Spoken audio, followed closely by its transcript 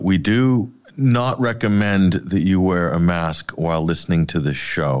We do not recommend that you wear a mask while listening to this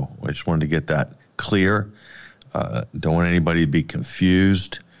show. I just wanted to get that clear. Don't want anybody to be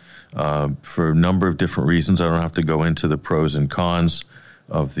confused for a number of different reasons. I don't have to go into the pros and cons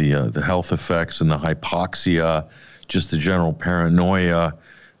of the health effects and the hypoxia, just the general paranoia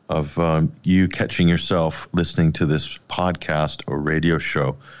of you catching yourself listening to this podcast or radio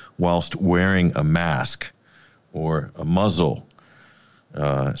show whilst wearing a mask or a muzzle.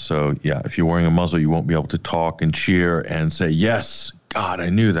 So, if you're wearing a muzzle, you won't be able to talk and cheer and say, yes, God, I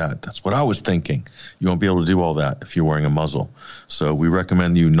knew that. That's what I was thinking. You won't be able to do all that if you're wearing a muzzle. So we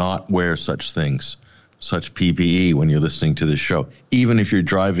recommend you not wear such things, such PPE when you're listening to this show, even if you're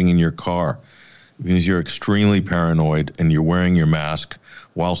driving in your car. Even if you're extremely paranoid and you're wearing your mask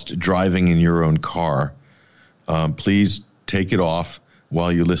whilst driving in your own car, please take it off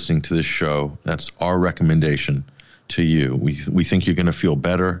while you're listening to this show. That's our recommendation to you. We think you're going to feel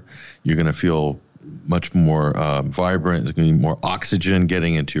better. You're going to feel much more vibrant. There's going to be more oxygen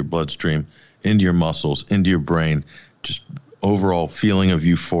getting into your bloodstream, into your muscles, into your brain. Just overall feeling of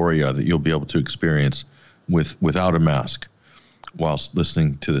euphoria that you'll be able to experience without a mask whilst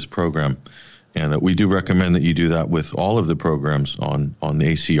listening to this program. And we do recommend that you do that with all of the programs on the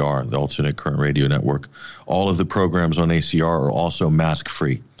ACR, the Alternate Current Radio Network. All of the programs on ACR are also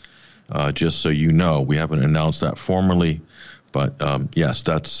mask-free. Just so you know, we haven't announced that formally, but yes,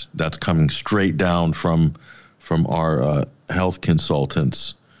 that's coming straight down from our health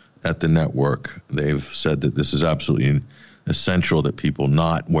consultants at the network. They've said that this is absolutely essential that people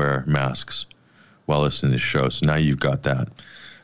not wear masks while listening to the show. So now you've got that.